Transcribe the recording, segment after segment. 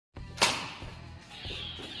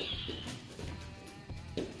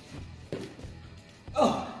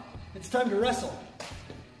time to wrestle.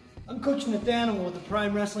 I'm Coach Nathanimal with the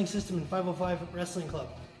Prime Wrestling System and 505 Wrestling Club.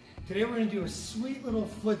 Today we're going to do a sweet little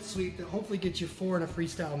foot sweep that hopefully gets you 4 in a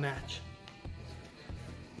freestyle match.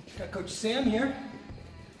 Got Coach Sam here.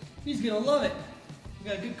 He's going to love it. We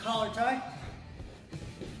got a good collar tie.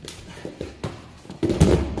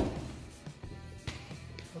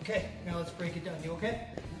 Okay, now let's break it down. You okay?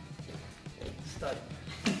 Stud.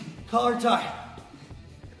 Collar tie.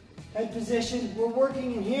 Head position. We're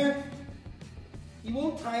working in here. He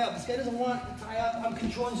won't tie up. This guy doesn't want to tie up. I'm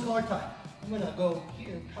controlling his collar tie. I'm going to go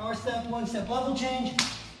here. Power step, 1 step level change.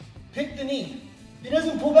 Pick the knee. If he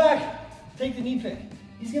doesn't pull back, take the knee pick.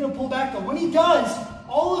 He's going to pull back though. When he does,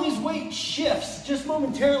 all of his weight shifts just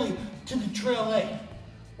momentarily to the trail leg.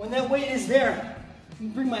 When that weight is there, I'm going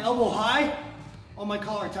to bring my elbow high on my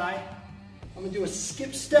collar tie. I'm going to do a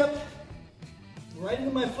skip step right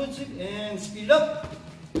into my foot sweep and speed it up.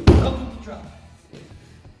 Up with the drop.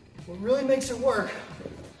 What really makes it work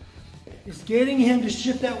is getting him to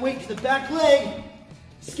shift that weight to the back leg,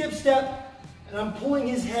 skip step, and I'm pulling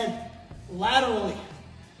his head laterally,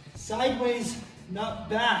 sideways, not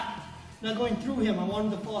back, not going through him. I want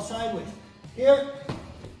him to fall sideways. Here,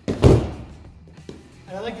 and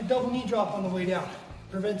I like the double knee drop on the way down.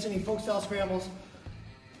 Prevents any folk style scrambles.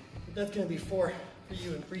 But that's going to be 4 for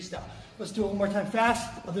you in freestyle. Let's do it one more time fast.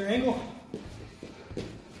 Other angle.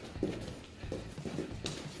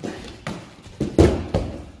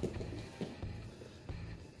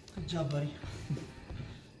 Good job, buddy.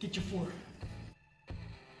 Get your 4.